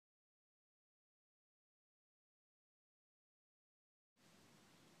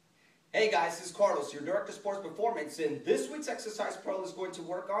Hey guys, this is Carlos, your Director of Sports Performance, and this week's exercise pearl is going to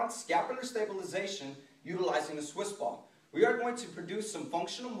work on scapular stabilization utilizing the Swiss ball. We are going to produce some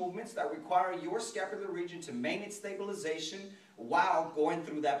functional movements that require your scapular region to maintain its stabilization while going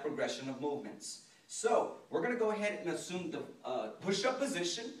through that progression of movements. So, we're going to go ahead and assume the push-up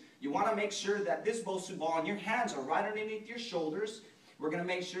position. You want to make sure that this BOSU ball and your hands are right underneath your shoulders. We're going to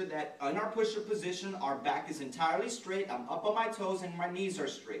make sure that in our push-up position, our back is entirely straight, I'm up on my toes, and my knees are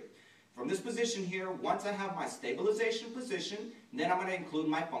straight. From this position here, once I have my stabilization position, then I'm going to include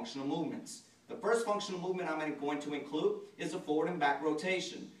my functional movements. The first functional movement I'm going to include is a forward and back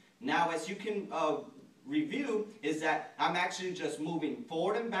rotation. Now, as you can review, is that I'm actually just moving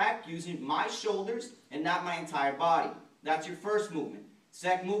forward and back using my shoulders and not my entire body. That's your first movement.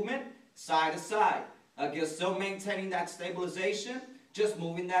 Second movement, side to side. Again, still maintaining that stabilization, just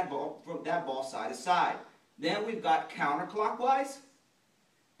moving that ball from that ball side to side. Then we've got counterclockwise.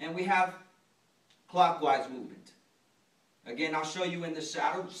 And we have clockwise movement. Again, I'll show you in the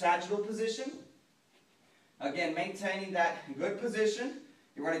sagittal position. Again, maintaining that good position.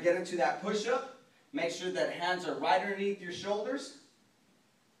 You're going to get into that push-up. Make sure that hands are right underneath your shoulders.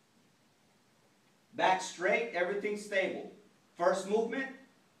 Back straight, everything stable. First movement,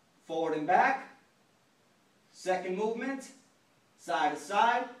 forward and back. Second movement, side to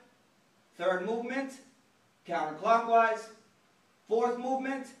side. Third movement, counterclockwise. Fourth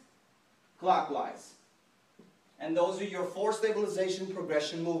movement, clockwise. And those are your 4 stabilization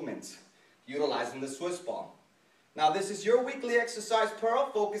progression movements utilizing the Swiss ball. Now this is your weekly exercise pearl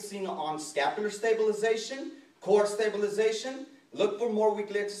focusing on scapular stabilization, core stabilization. Look for more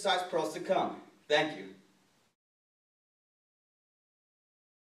weekly exercise pearls to come. Thank you.